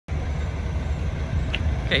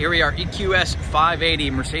Okay, here we are, EQS 580,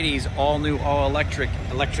 Mercedes all-new, all-electric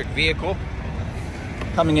vehicle.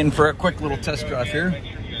 Coming in for a quick little test drive here.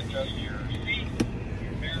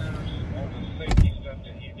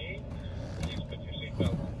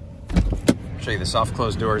 Show you the soft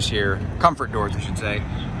closed doors here, comfort doors I should say.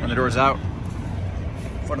 When the door's out,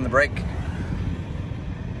 foot on the brake.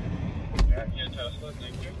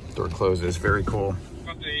 Door closes, very cool.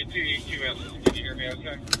 Got the two EQSs, can you hear me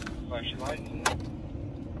okay? Flash your lights.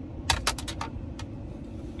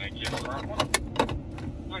 Thank you. Front one.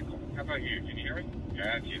 Michael, how about you? Can you hear me?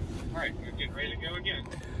 Got you. Alright, we're getting ready to go again.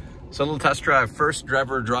 So a little test drive, first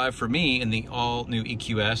driver drive for me in the all new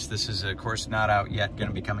EQS. This is of course not out yet, going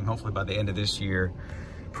to be coming hopefully by the end of this year.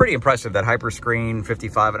 Pretty impressive, that hyper screen,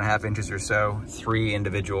 55.5 inches or so, 3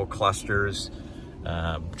 individual clusters.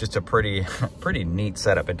 Just a pretty neat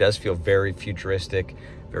setup. It does feel very futuristic,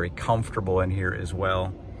 very comfortable in here as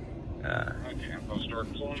well.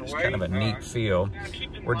 Just kind of a neat feel.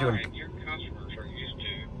 We're doing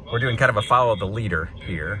kind of a follow the leader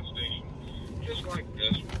here. Just like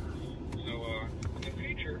this one. So in the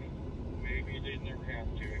future, maybe they never have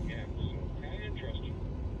to again. So kind of interesting.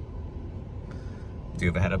 Do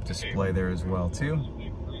have a head-up display there as well too.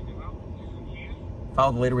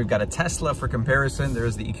 Follow the leader, we've got a Tesla for comparison.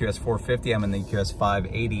 There's the EQS 450, I'm in the EQS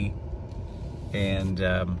 580. And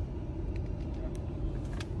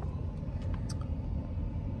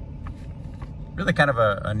really kind of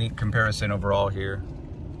a neat comparison overall here.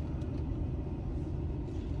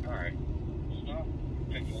 All right, stop,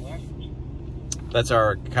 take the left. That's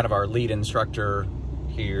our kind of our lead instructor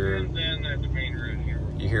here. And then at the main road here.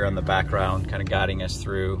 You hear on the background, kind of guiding us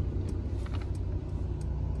through.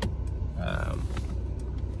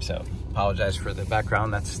 So apologize for the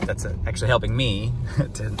background. That's actually helping me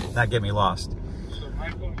to not get me lost. So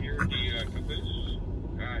Michael, here the caboose.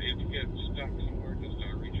 If you get stuck somewhere, just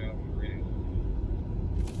reach out and read it.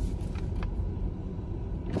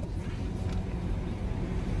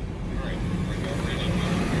 All right, we're going ready.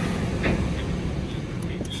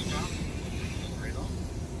 Stop. Straight on.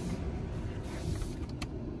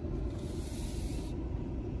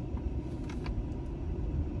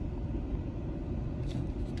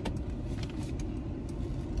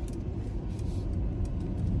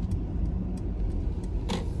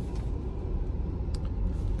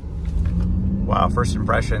 Wow, first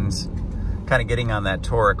impressions, kind of getting on that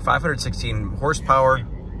torque. 516 horsepower,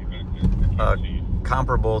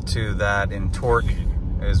 comparable to that in torque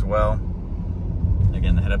as well.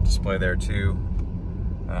 Again, the head-up display there too.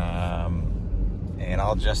 And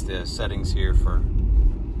I'll adjust the settings here for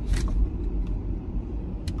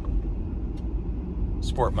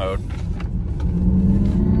sport mode.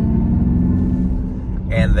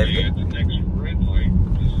 And they've got the next red light.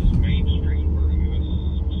 This is Main Street. We're US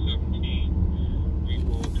 17. We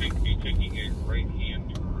will be taking a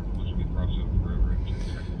right-hand turn once we cross over the river in 2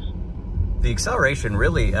 seconds. The acceleration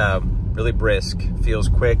really, really brisk, feels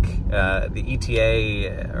quick. The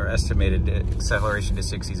ETA, or estimated acceleration to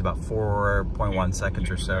 60, is about 4.1 seconds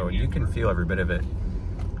or so, and you can feel every bit of it.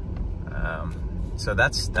 So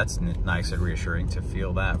that's nice and reassuring to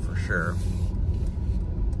feel that for sure.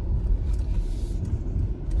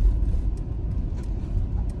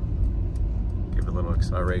 Give a little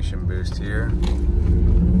acceleration boost here.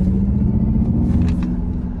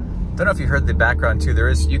 Don't know if you heard the background too.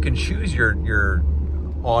 You can choose your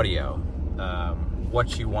audio,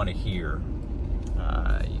 what you want to hear.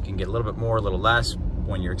 You can get a little bit more, a little less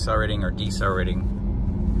when you're accelerating or decelerating.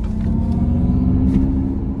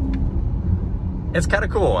 It's kind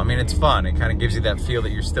of cool. I mean, it's fun. It kind of gives you that feel that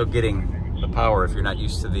you're still getting the power if you're not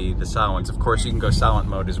used to the silence. Of course, you can go silent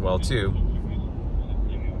mode as well too.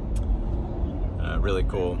 Really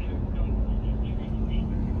cool.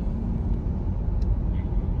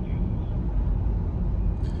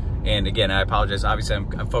 And again, I apologize. Obviously,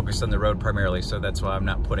 I'm focused on the road primarily, so that's why I'm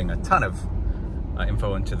not putting a ton of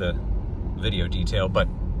info into the video detail. But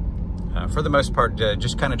for the most part,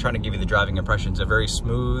 just kind of trying to give you the driving impressions. A very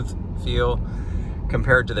smooth feel.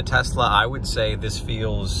 Compared to the Tesla, I would say this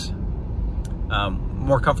feels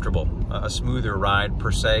more comfortable, a smoother ride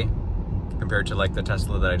per se, compared to like the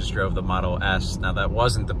Tesla that I just drove, the Model S. Now that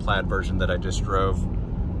wasn't the plaid version that I just drove,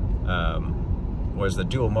 was the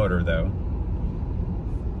dual motor though.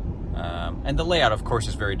 And the layout, of course,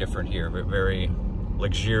 is very different here, but very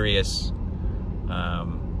luxurious,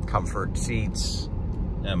 comfort seats,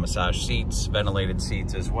 massage seats, ventilated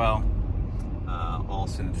seats as well. All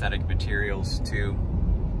synthetic materials too.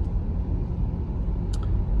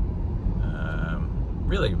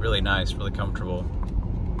 Really, really nice, really comfortable.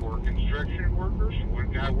 For construction workers,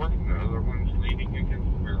 one guy working, the other one's leaning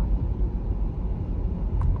against the barrel.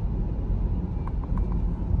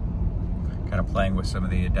 Kind of playing with some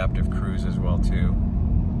of the adaptive cruise as well too.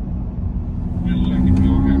 Just a second,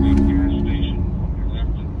 you'll have a gas station on your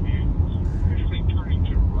left of you. Actually turning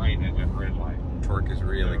to right at that red light. Torque is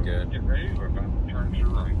really So, good. Get ready, we're about to turn to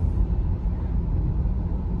right.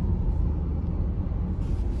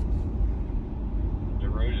 The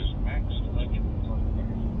road is max electric.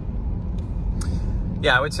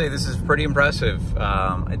 Yeah, I would say this is pretty impressive.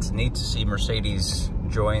 It's neat to see Mercedes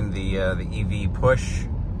join the EV push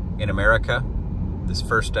in America. This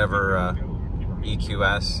first ever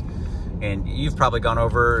EQS. And you've probably gone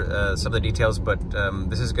over some of the details, but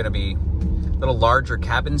this is going to be a little larger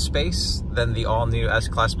cabin space than the all-new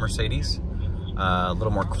S-Class Mercedes. A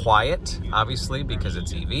little more quiet, obviously, because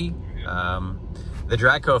it's EV. The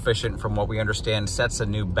drag coefficient, from what we understand, sets a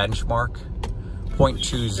new benchmark.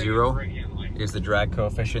 0.20 is the drag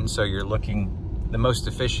coefficient, so you're looking the most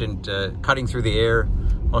efficient, cutting through the air,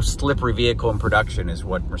 most slippery vehicle in production is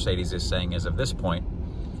what Mercedes is saying as of this point.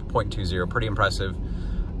 0.20, pretty impressive.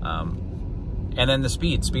 And then the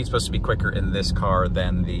speed's supposed to be quicker in this car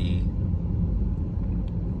than the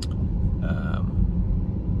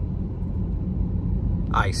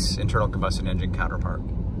ICE, internal combustion engine counterpart.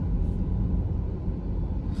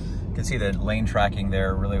 You can see the lane tracking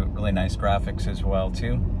there, really nice graphics as well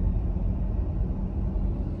too.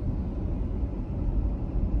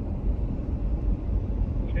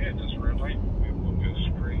 Okay, at this red light, we will go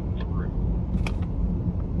straight through.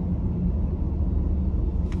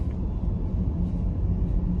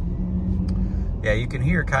 Yeah, you can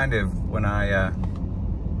hear kind of when I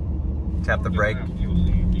tap the brake,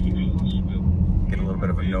 get a little bit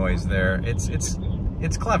of a noise there.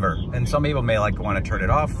 It's clever, and some people may want to turn it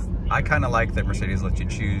off. I kind of like that Mercedes lets you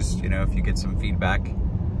choose, you know, if you get some feedback.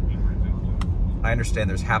 I understand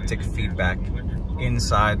there's haptic feedback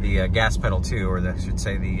inside the gas pedal too, or I should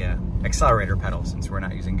say the accelerator pedal, since we're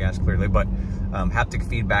not using gas clearly, but haptic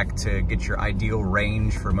feedback to get your ideal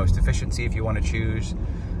range for most efficiency if you want to choose.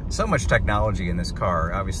 So much technology in this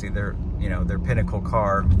car. Obviously, they're their pinnacle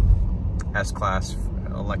car, S-Class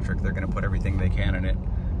electric. They're going to put everything they can in it,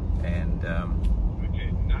 and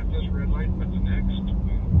okay, not this red light, but the next.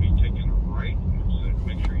 We'll be taking a right, so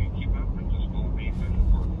make sure you keep up and just follow me.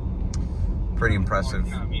 pretty impressive.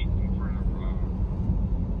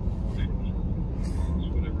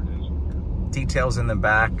 Details in the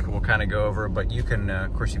back we'll kind of go over, but you can,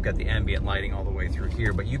 of course, you've got the ambient lighting all the way through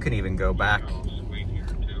here, but you can even go back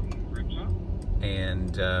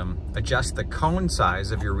and adjust the cone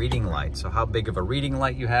size of your reading light. So how big of a reading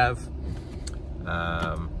light you have,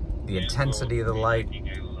 the intensity of the light,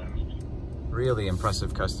 really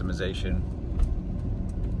impressive customization.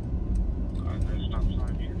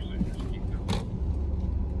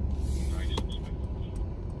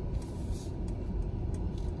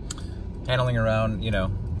 Handling around,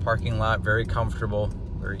 parking lot, very comfortable,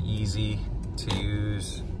 very easy to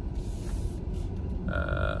use.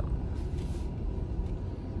 So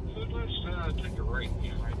let's take a right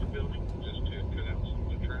behind the building just to cut out some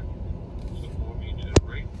of the traffic. So follow me to the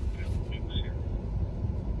right and things here.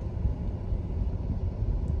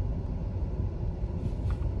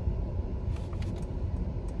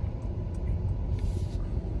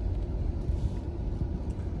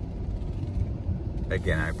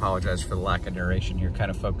 Again, I apologize for the lack of narration here, kind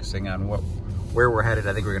of focusing on where we're headed.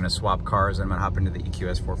 I think we're going to swap cars. I'm going to hop into the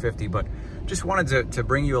EQS 450, but just wanted to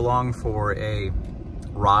bring you along for a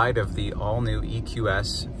ride of the all-new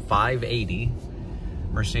EQS 580,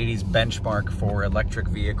 Mercedes benchmark for electric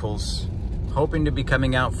vehicles. Hoping to be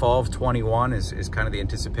coming out fall of 21 is kind of the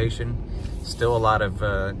anticipation. Still a lot of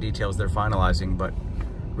details they're finalizing, but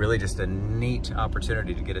really just a neat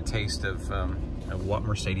opportunity to get a taste of what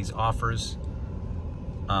Mercedes offers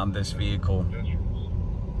on this vehicle,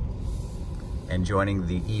 and joining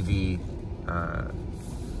the EV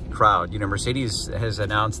crowd. Mercedes has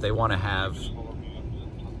announced they want to have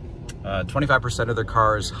 25% of their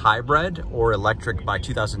cars hybrid or electric by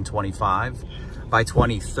 2025. By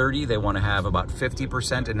 2030, they want to have about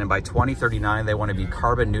 50%, and then by 2039, they want to be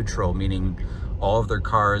carbon neutral, meaning all of their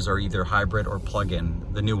cars are either hybrid or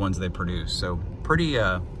plug-in, the new ones they produce. So pretty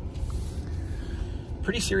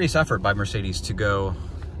serious effort by Mercedes to go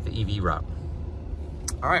the EV route.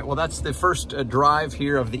 All right, well, that's the first drive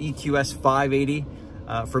here of the EQS 580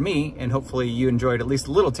 for me, and hopefully you enjoyed at least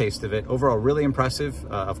a little taste of it. Overall, really impressive.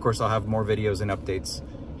 Of course, I'll have more videos and updates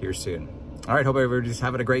here soon. All right, hope everybody's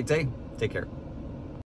having a great day. Take care.